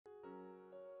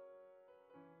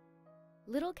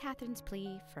Little Catherine's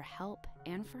plea for help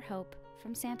and for hope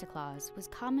from Santa Claus was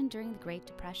common during the Great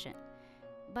Depression,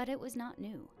 but it was not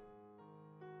new.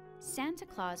 Santa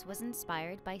Claus was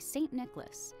inspired by St.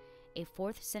 Nicholas, a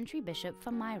 4th century bishop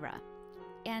from Myra,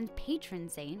 and patron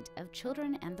saint of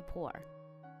children and the poor.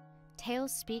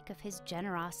 Tales speak of his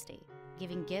generosity,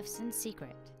 giving gifts in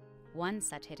secret, one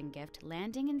such hidden gift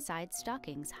landing inside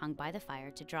stockings hung by the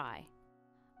fire to dry.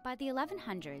 By the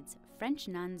 1100s, French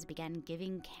nuns began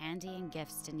giving candy and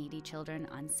gifts to needy children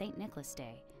on St. Nicholas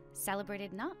Day,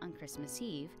 celebrated not on Christmas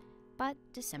Eve, but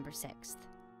December 6th.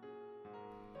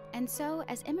 And so,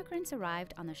 as immigrants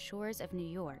arrived on the shores of New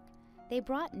York, they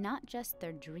brought not just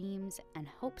their dreams and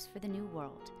hopes for the new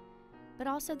world, but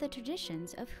also the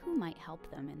traditions of who might help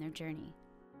them in their journey.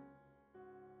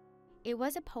 It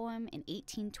was a poem in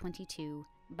 1822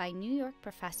 by New York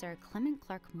professor Clement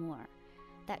Clark Moore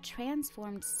that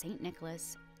transformed St.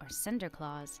 Nicholas, or Cinder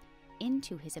Claus,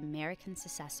 into his American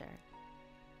successor.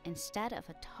 Instead of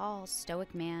a tall,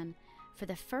 stoic man, for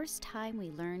the first time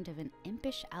we learned of an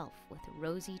impish elf with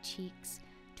rosy cheeks,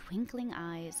 twinkling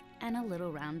eyes, and a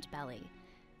little round belly,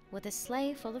 with a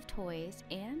sleigh full of toys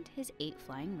and his 8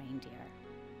 flying reindeer.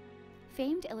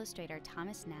 Famed illustrator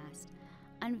Thomas Nast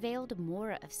unveiled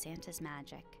more of Santa's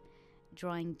magic,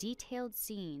 drawing detailed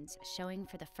scenes showing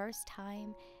for the first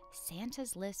time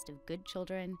Santa's list of good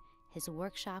children, his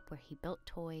workshop where he built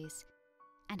toys,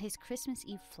 and his Christmas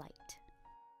Eve flight.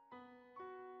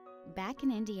 Back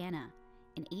in Indiana,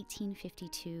 in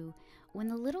 1852, when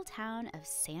the little town of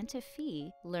Santa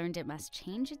Fe learned it must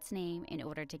change its name in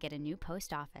order to get a new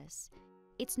post office,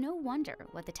 it's no wonder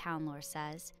what the town lore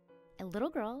says. A little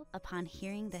girl, upon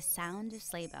hearing the sound of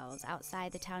sleigh bells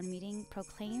outside the town meeting,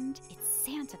 proclaimed, "It's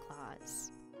Santa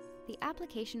Claus." The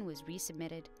application was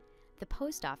resubmitted, the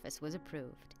post office was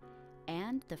approved,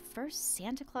 and the first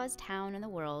Santa Claus town in the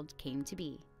world came to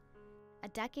be. A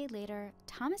decade later,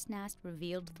 Thomas Nast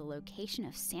revealed the location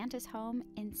of Santa's home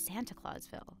in Santa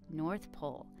Clausville, North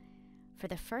Pole. For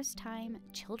the first time,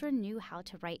 children knew how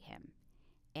to write him,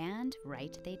 and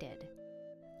write they did.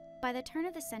 By the turn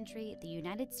of the century, the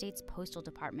United States Postal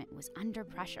Department was under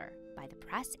pressure by the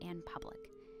press and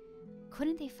public.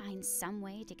 Couldn't they find some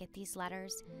way to get these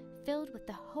letters, filled with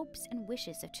the hopes and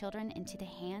wishes of children, into the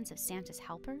hands of Santa's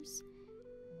helpers?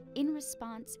 In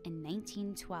response, in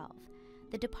 1912,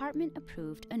 the department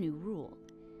approved a new rule.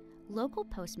 Local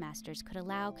postmasters could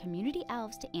allow community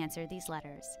elves to answer these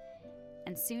letters,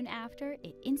 and soon after,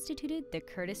 it instituted the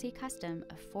courtesy custom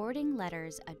of forwarding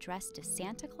letters addressed to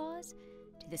Santa Claus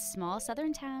to the small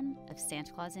southern town of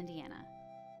Santa Claus, Indiana.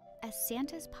 As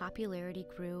Santa's popularity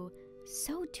grew,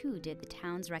 so too did the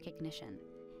town's recognition,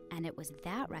 and it was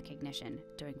that recognition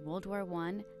during World War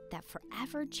I that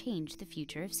forever changed the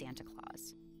future of Santa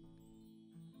Claus.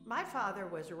 My father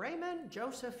was Raymond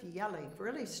Joseph Jelling,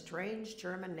 really strange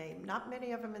German name, not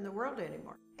many of them in the world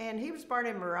anymore. And he was born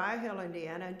in Mariah Hill,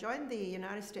 Indiana, and joined the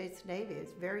United States Navy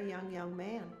as a very young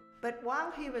man. But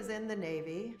while he was in the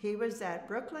Navy, he was at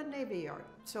Brooklyn Navy Yard.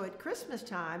 So at Christmas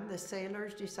time, the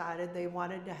sailors decided they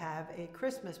wanted to have a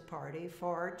Christmas party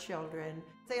for children.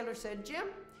 Sailor said, "Jim,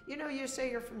 you know, you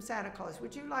say you're from Santa Claus.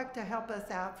 Would you like to help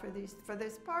us out for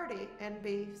this party and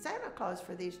be Santa Claus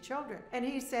for these children?" And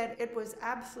he said it was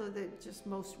absolutely just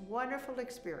most wonderful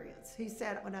experience. He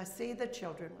said, "When I see the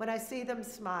children, when I see them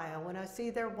smile, when I see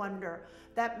their wonder,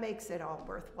 that makes it all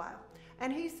worthwhile."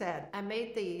 And he said, "I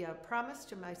made the promise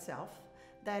to myself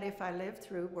that if I lived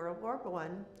through World War I,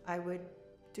 I would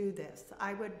do this.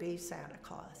 I would be Santa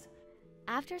Claus."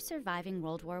 After surviving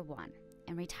World War I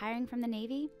and retiring from the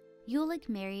Navy, Ulick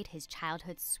married his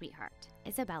childhood sweetheart,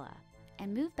 Isabella,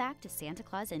 and moved back to Santa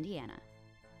Claus, Indiana.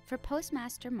 For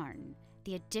Postmaster Martin,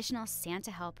 the additional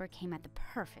Santa helper came at the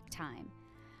perfect time.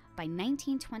 By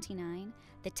 1929,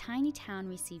 the tiny town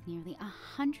received nearly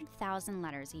 100,000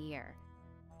 letters a year.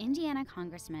 Indiana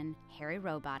Congressman Harry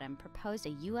Rowbottom proposed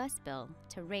a U.S. bill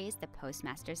to raise the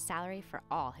postmaster's salary for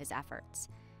all his efforts.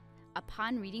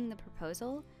 Upon reading the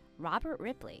proposal, Robert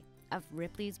Ripley, of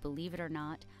Ripley's Believe It or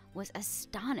Not, was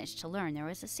astonished to learn there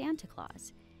was a Santa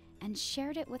Claus, and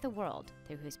shared it with the world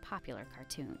through his popular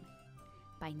cartoon.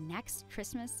 By next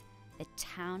Christmas, the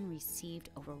town received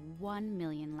over 1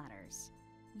 million letters.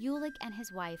 Ulick and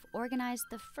his wife organized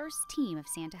the first team of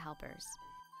Santa helpers.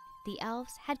 The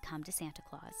elves had come to Santa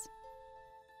Claus.